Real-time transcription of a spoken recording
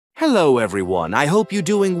Hello everyone, I hope you're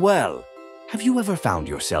doing well. Have you ever found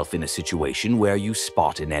yourself in a situation where you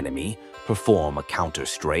spot an enemy, perform a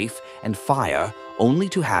counter-strafe, and fire only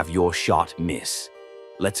to have your shot miss?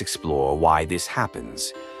 Let's explore why this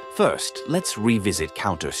happens. First, let's revisit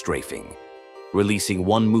counter-strafing. Releasing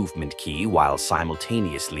one movement key while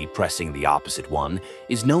simultaneously pressing the opposite one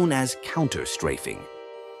is known as counter-strafing.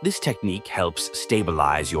 This technique helps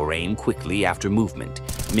stabilize your aim quickly after movement,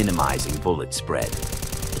 minimizing bullet spread.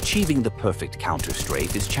 Achieving the perfect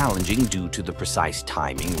counter-strafe is challenging due to the precise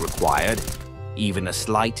timing required. Even a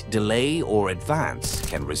slight delay or advance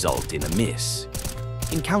can result in a miss.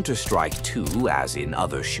 In Counter-Strike 2, as in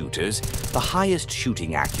other shooters, the highest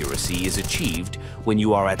shooting accuracy is achieved when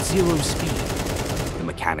you are at zero speed. The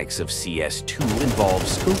mechanics of CS2 involve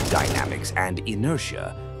scope dynamics and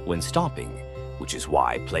inertia when stopping, which is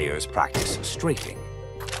why players practice strafing.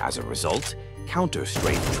 As a result,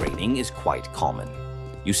 counter-strafe training is quite common.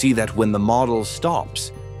 You see that when the model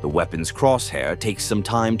stops, the weapon's crosshair takes some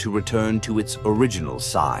time to return to its original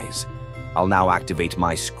size. I'll now activate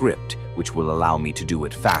my script, which will allow me to do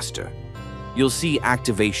it faster. You'll see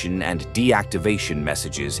activation and deactivation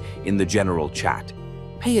messages in the general chat.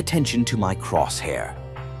 Pay attention to my crosshair.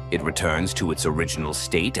 It returns to its original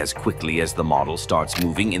state as quickly as the model starts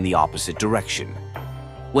moving in the opposite direction.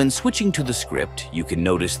 When switching to the script, you can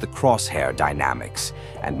notice the crosshair dynamics,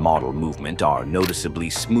 and model movement are noticeably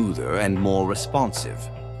smoother and more responsive.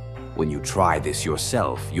 When you try this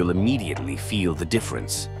yourself, you'll immediately feel the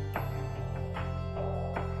difference.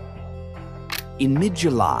 In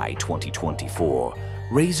mid-July 2024,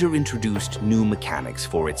 Razer introduced new mechanics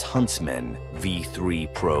for its Huntsman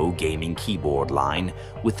V3 Pro gaming keyboard line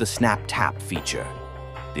with the Snap Tap feature.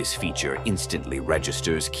 This feature instantly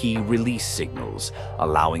registers key release signals,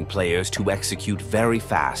 allowing players to execute very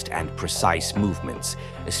fast and precise movements,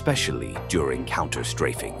 especially during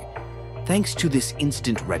counter-strafing. Thanks to this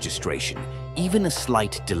instant registration, even a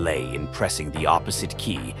slight delay in pressing the opposite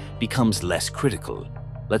key becomes less critical.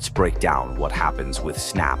 Let's break down what happens with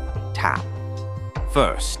Snap Tap.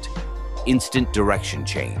 First, instant direction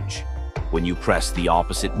change. When you press the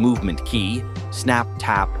opposite movement key, Snap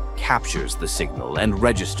Tap captures the signal and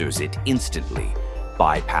registers it instantly,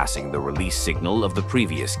 bypassing the release signal of the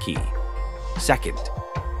previous key. Second,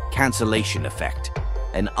 cancellation effect.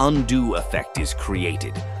 An undo effect is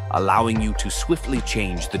created, allowing you to swiftly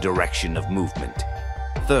change the direction of movement.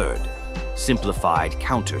 Third, simplified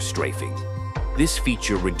counter-strafing. This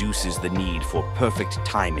feature reduces the need for perfect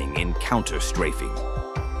timing in counter-strafing.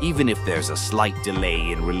 Even if there's a slight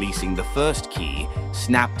delay in releasing the first key,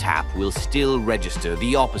 Snap Tap will still register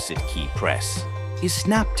the opposite key press. Is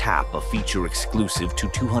Snap Tap a feature exclusive to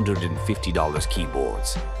 $250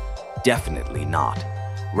 keyboards? Definitely not.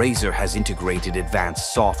 Razer has integrated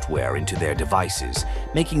advanced software into their devices,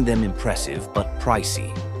 making them impressive but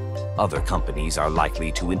pricey. Other companies are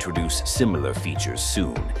likely to introduce similar features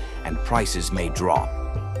soon, and prices may drop.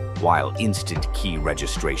 While instant key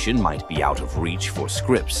registration might be out of reach for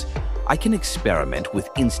scripts, I can experiment with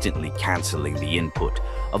instantly canceling the input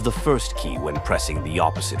of the first key when pressing the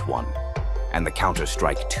opposite one. And the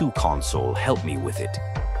Counter-Strike 2 console helped me with it.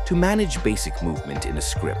 To manage basic movement in a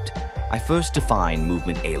script, I first define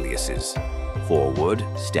movement aliases. Forward,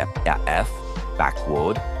 step F,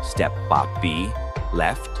 backward, step B,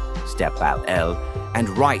 left, step L, and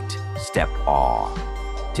right, step R.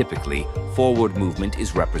 Typically, forward movement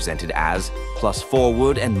is represented as plus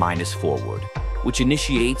forward and minus forward, which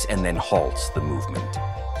initiates and then halts the movement.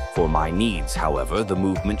 For my needs, however, the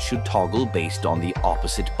movement should toggle based on the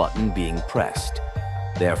opposite button being pressed.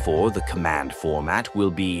 Therefore, the command format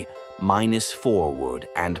will be minus forward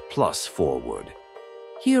and plus forward.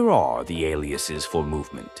 Here are the aliases for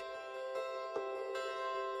movement.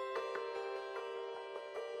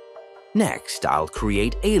 Next, I'll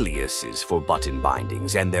create aliases for button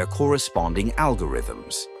bindings and their corresponding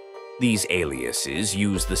algorithms. These aliases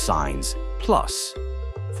use the signs plus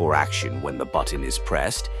for action when the button is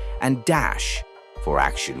pressed and dash for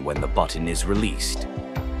action when the button is released.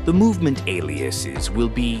 The movement aliases will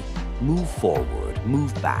be move forward,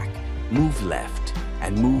 move back, move left,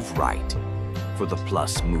 and move right. For the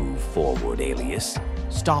plus move forward alias,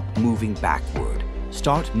 stop moving backward,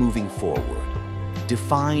 start moving forward.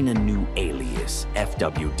 Define a new alias,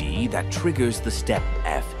 FWD, that triggers the step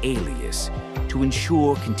F alias to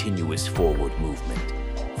ensure continuous forward movement.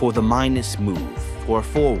 For the minus move or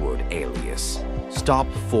forward alias, stop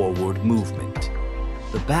forward movement.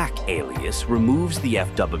 The back alias removes the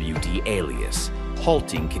FWD alias,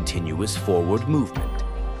 halting continuous forward movement.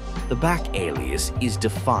 The back alias is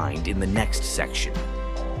defined in the next section.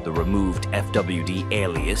 The removed FWD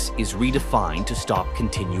alias is redefined to stop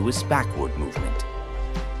continuous backward movement.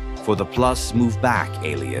 For the plus move back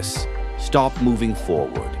alias, stop moving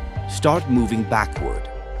forward, start moving backward.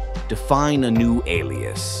 Define a new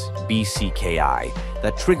alias, BCKI,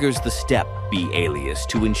 that triggers the step B alias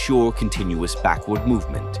to ensure continuous backward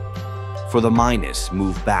movement. For the minus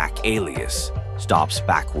move back alias, stops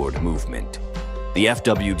backward movement. The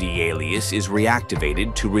FWD alias is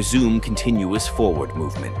reactivated to resume continuous forward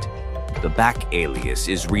movement. The back alias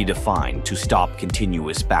is redefined to stop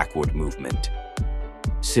continuous backward movement.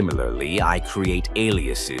 Similarly, I create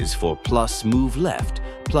aliases for plus move left,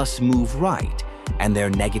 plus move right, and their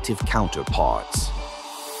negative counterparts.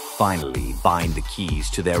 Finally, bind the keys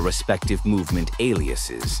to their respective movement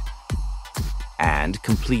aliases. And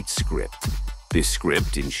complete script. This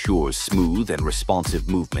script ensures smooth and responsive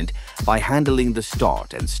movement by handling the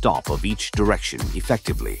start and stop of each direction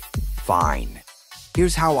effectively. Fine.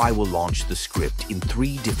 Here's how I will launch the script in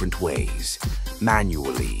 3 different ways.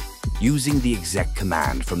 Manually, using the exec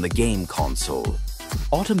command from the game console.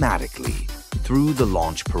 Automatically, through the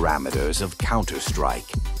launch parameters of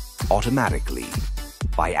Counter-Strike. Automatically,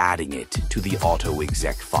 by adding it to the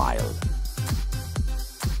auto-exec file.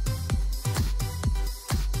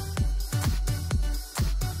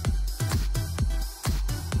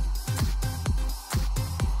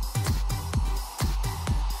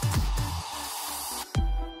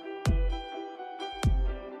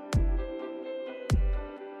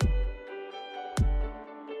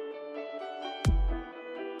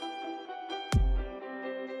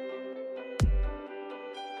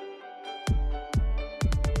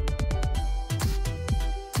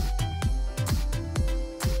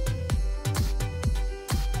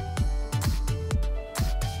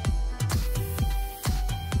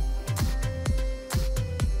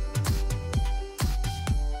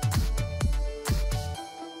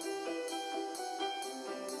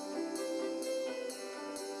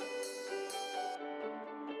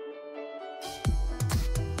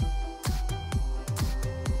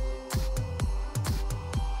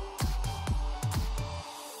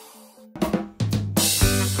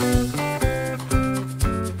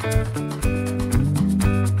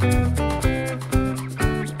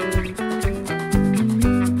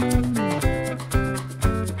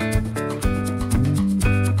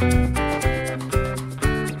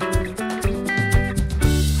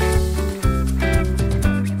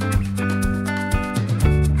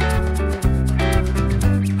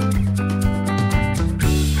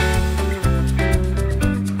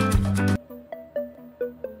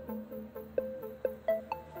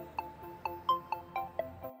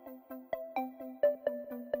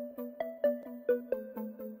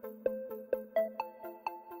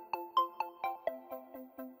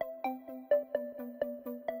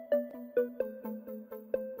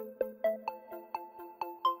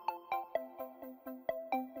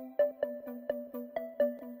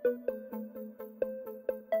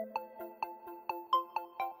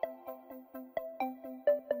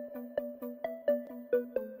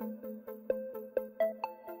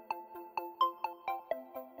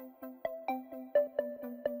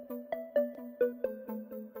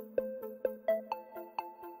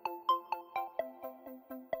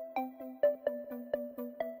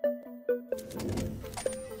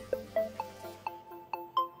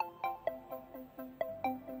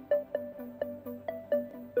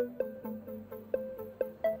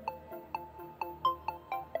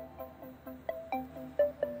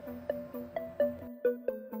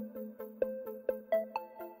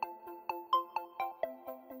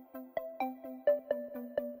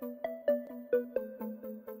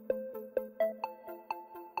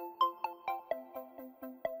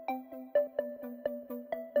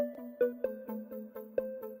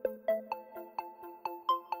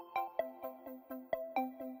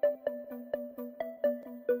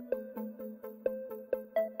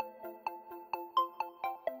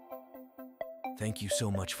 Thank you so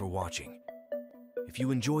much for watching. If you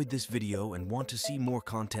enjoyed this video and want to see more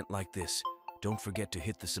content like this, don't forget to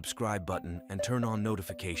hit the subscribe button and turn on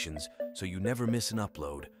notifications so you never miss an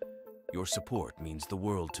upload. Your support means the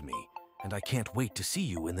world to me, and I can't wait to see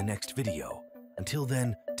you in the next video. Until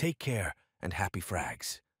then, take care and happy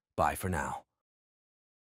frags. Bye for now.